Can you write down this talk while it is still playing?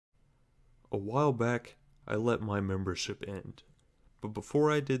a while back, I let my membership end. But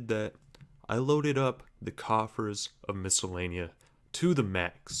before I did that, I loaded up the coffers of Miscellania to the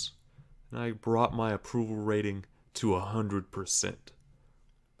max, and I brought my approval rating to 100%.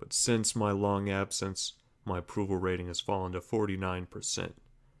 But since my long absence, my approval rating has fallen to 49%,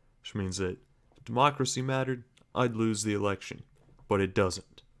 which means that if democracy mattered, I'd lose the election, but it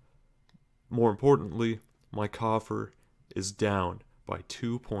doesn't. More importantly, my coffer is down by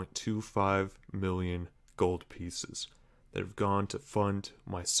 2.25 million gold pieces that have gone to fund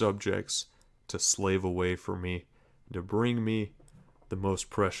my subjects to slave away for me, to bring me the most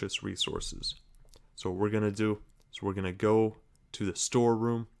precious resources. So what we're going to do is we're going to go to the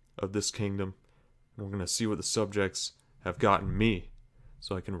storeroom of this kingdom, and we're going to see what the subjects have gotten me,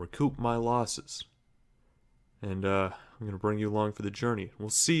 so I can recoup my losses. And I'm going to bring you along for the journey. We'll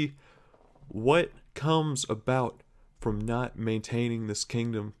see what comes about from not maintaining this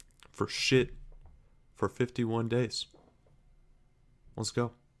kingdom for shit for 51 days. Let's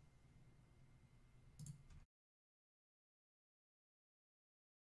go.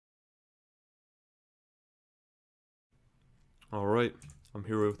 Alright, I'm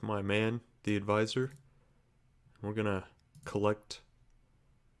here with my man, the advisor. We're gonna collect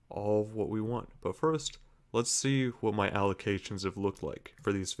all of what we want. But first, let's see what my allocations have looked like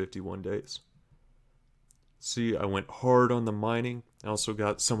for these 51 days. See, I went hard on the mining. I also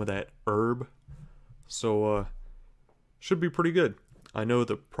got some of that herb. So, should be pretty good. I know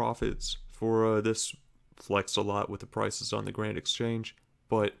the profits for this flex a lot with the prices on the Grand Exchange,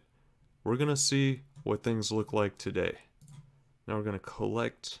 but we're gonna see what things look like today. Now we're gonna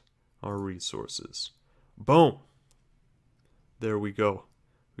collect our resources. Boom! There we go.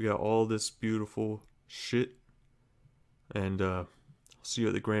 We got all this beautiful shit. And I'll see you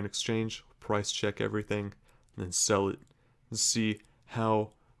at the Grand Exchange. Price check everything, and then sell it and see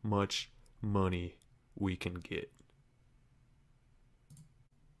how much money we can get.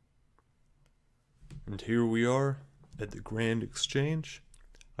 And here we are at the Grand Exchange.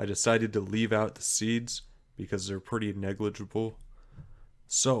 I decided to leave out the seeds because they're pretty negligible.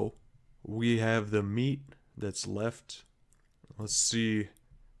 So, we have the meat that's left. Let's see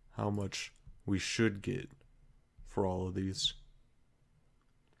how much we should get for all of these.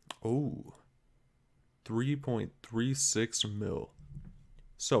 Oh, 3.36 mil.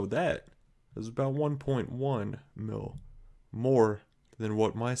 So that is about 1.1 mil more than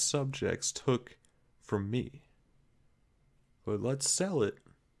what my subjects took from me. But let's sell it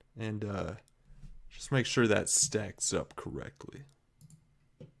and just make sure that stacks up correctly.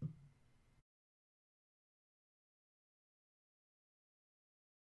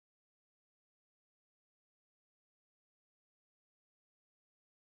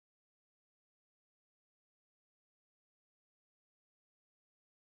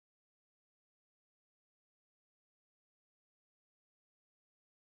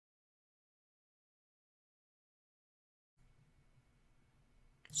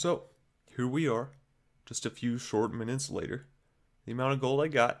 So, here we are, just a few short minutes later. The amount of gold I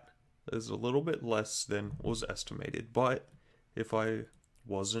got is a little bit less than was estimated, but if I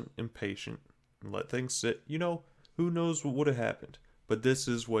wasn't impatient and let things sit, you know, who knows what would have happened. But this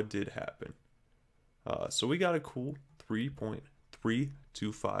is what did happen. So we got a cool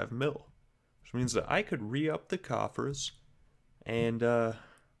 3.325 mil, which means that I could re-up the coffers and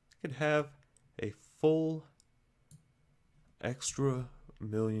could have a full extra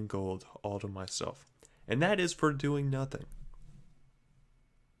million gold all to myself. And that is for doing nothing.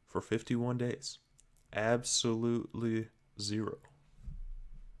 For 51 days. Absolutely zero.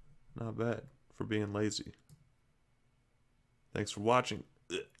 Not bad for being lazy. Thanks for watching.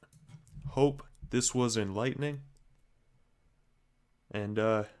 Hope this was enlightening. And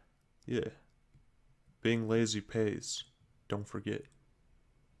yeah. Being lazy pays. Don't forget.